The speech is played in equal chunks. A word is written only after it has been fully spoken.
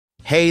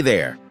Hey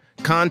there,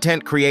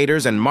 content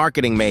creators and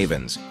marketing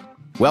mavens.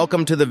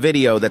 Welcome to the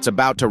video that's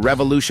about to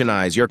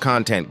revolutionize your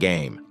content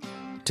game.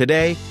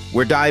 Today,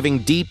 we're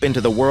diving deep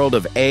into the world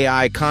of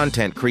AI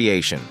content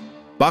creation.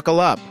 Buckle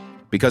up,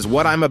 because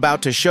what I'm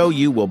about to show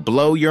you will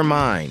blow your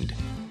mind.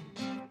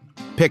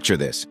 Picture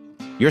this.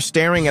 You're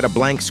staring at a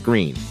blank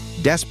screen,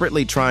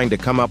 desperately trying to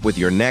come up with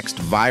your next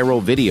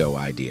viral video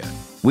idea.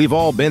 We've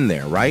all been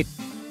there, right?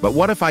 But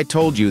what if I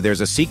told you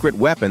there's a secret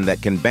weapon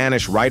that can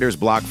banish writer's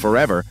block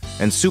forever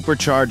and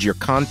supercharge your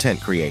content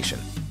creation?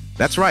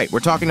 That's right, we're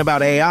talking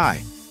about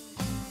AI.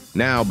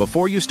 Now,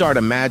 before you start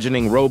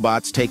imagining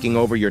robots taking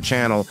over your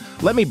channel,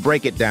 let me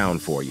break it down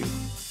for you.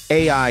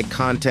 AI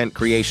content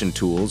creation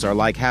tools are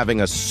like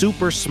having a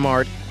super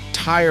smart,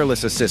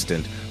 tireless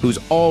assistant who's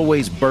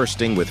always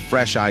bursting with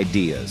fresh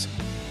ideas.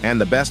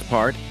 And the best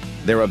part,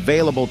 they're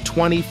available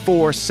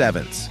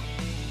 24/7.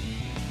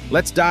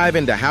 Let's dive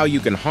into how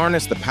you can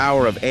harness the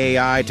power of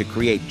AI to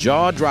create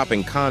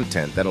jaw-dropping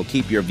content that'll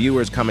keep your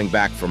viewers coming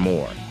back for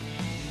more.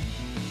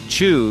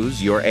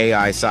 Choose your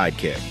AI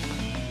sidekick.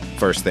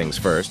 First things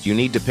first, you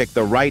need to pick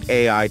the right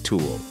AI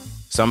tool.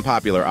 Some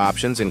popular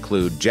options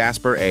include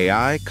Jasper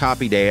AI,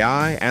 Copied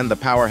AI, and the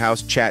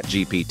powerhouse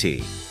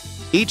ChatGPT.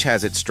 Each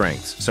has its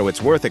strengths, so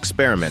it's worth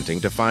experimenting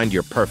to find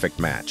your perfect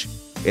match.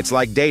 It's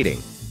like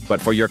dating,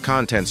 but for your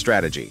content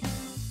strategy.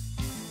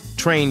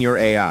 Train your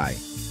AI.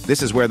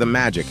 This is where the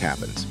magic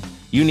happens.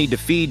 You need to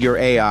feed your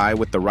AI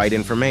with the right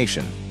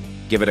information.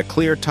 Give it a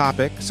clear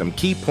topic, some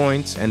key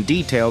points, and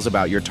details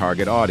about your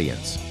target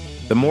audience.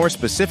 The more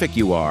specific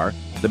you are,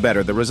 the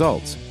better the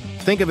results.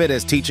 Think of it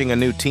as teaching a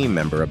new team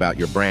member about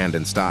your brand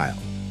and style.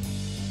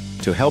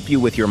 To help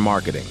you with your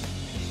marketing,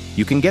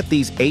 you can get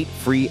these 8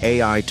 free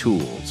AI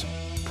tools.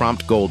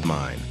 Prompt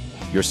Goldmine,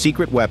 your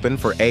secret weapon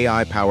for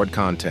AI-powered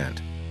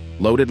content.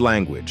 Loaded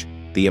Language,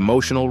 the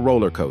emotional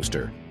roller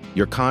coaster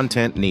your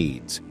content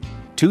needs.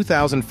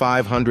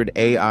 2,500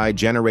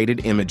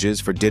 AI-generated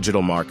images for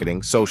digital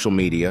marketing, social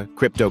media,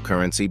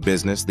 cryptocurrency,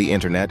 business, the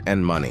internet,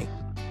 and money.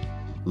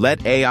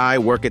 Let AI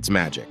work its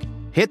magic.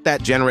 Hit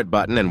that generate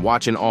button and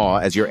watch in awe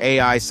as your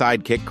AI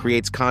sidekick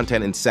creates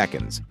content in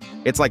seconds.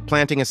 It's like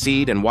planting a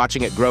seed and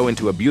watching it grow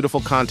into a beautiful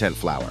content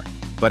flower,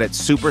 but at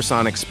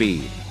supersonic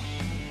speed.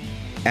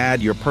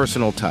 Add your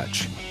personal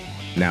touch.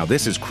 Now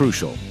this is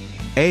crucial.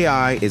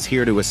 AI is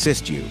here to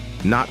assist you,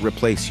 not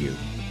replace you.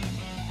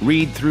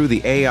 Read through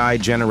the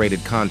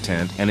AI-generated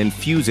content and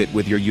infuse it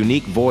with your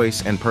unique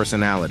voice and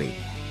personality.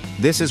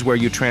 This is where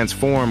you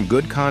transform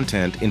good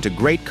content into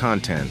great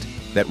content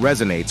that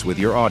resonates with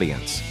your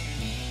audience.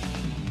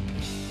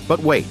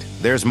 But wait,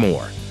 there's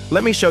more.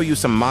 Let me show you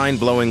some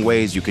mind-blowing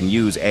ways you can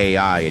use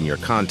AI in your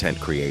content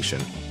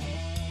creation.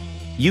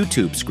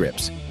 YouTube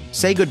scripts.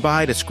 Say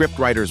goodbye to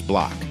scriptwriter's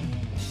block.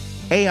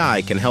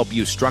 AI can help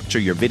you structure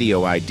your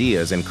video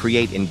ideas and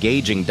create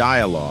engaging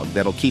dialogue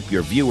that'll keep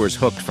your viewers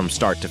hooked from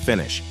start to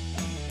finish.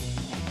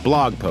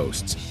 Blog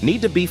posts.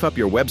 Need to beef up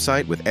your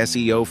website with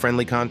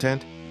SEO-friendly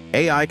content?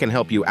 AI can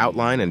help you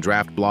outline and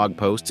draft blog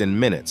posts in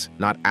minutes,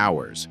 not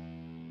hours.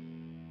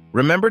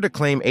 Remember to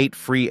claim 8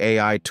 free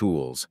AI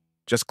tools.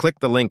 Just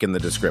click the link in the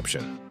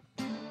description.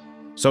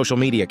 Social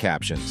media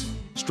captions.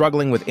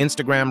 Struggling with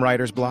Instagram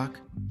writer's block?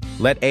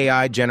 Let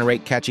AI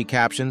generate catchy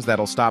captions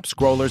that'll stop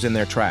scrollers in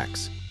their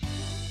tracks.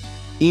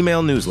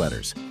 Email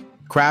newsletters.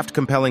 Craft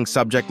compelling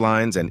subject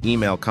lines and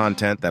email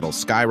content that'll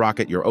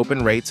skyrocket your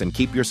open rates and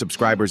keep your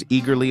subscribers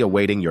eagerly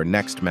awaiting your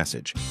next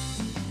message.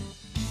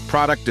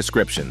 Product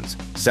descriptions.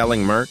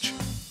 Selling merch?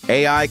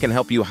 AI can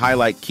help you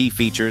highlight key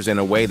features in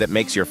a way that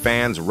makes your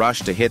fans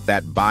rush to hit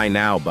that Buy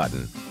Now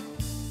button.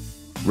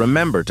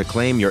 Remember to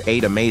claim your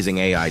 8 amazing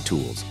AI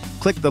tools.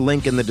 Click the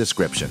link in the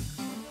description.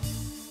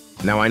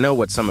 Now I know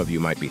what some of you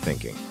might be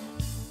thinking.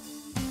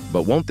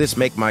 But won't this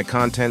make my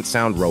content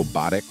sound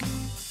robotic?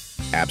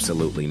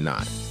 Absolutely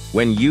not.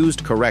 When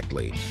used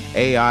correctly,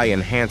 AI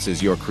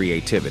enhances your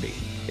creativity.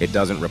 It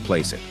doesn't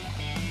replace it.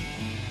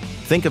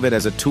 Think of it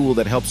as a tool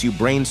that helps you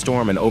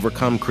brainstorm and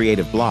overcome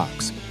creative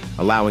blocks,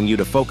 allowing you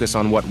to focus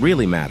on what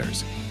really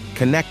matters,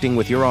 connecting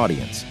with your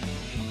audience.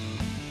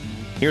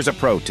 Here's a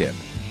pro tip.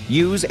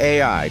 Use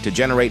AI to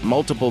generate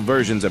multiple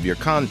versions of your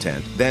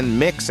content, then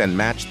mix and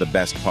match the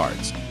best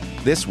parts.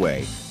 This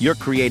way, you're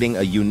creating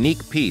a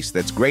unique piece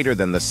that's greater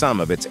than the sum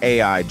of its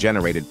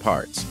AI-generated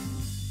parts.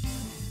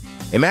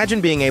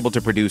 Imagine being able to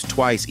produce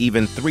twice,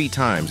 even 3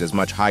 times as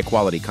much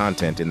high-quality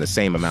content in the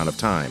same amount of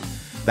time.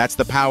 That's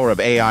the power of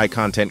AI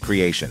content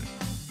creation.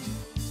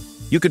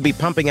 You could be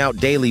pumping out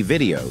daily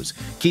videos,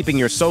 keeping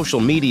your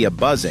social media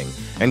buzzing,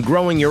 and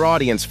growing your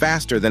audience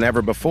faster than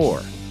ever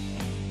before.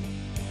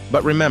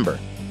 But remember,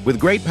 with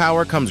great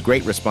power comes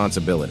great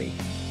responsibility.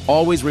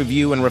 Always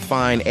review and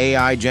refine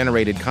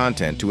AI-generated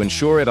content to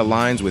ensure it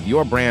aligns with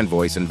your brand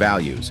voice and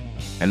values.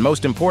 And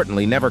most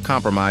importantly, never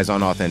compromise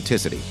on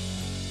authenticity.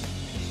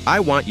 I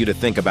want you to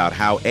think about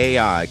how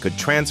AI could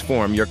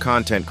transform your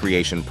content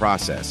creation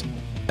process.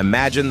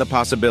 Imagine the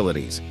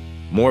possibilities.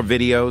 More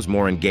videos,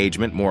 more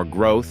engagement, more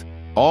growth,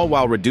 all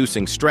while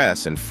reducing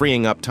stress and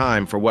freeing up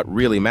time for what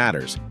really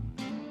matters.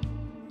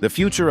 The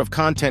future of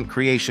content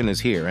creation is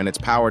here, and it's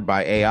powered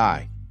by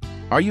AI.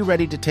 Are you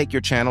ready to take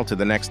your channel to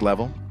the next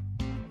level?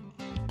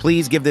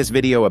 Please give this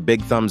video a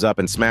big thumbs up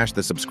and smash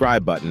the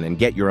subscribe button and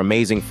get your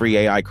amazing free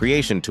AI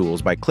creation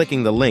tools by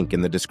clicking the link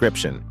in the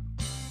description.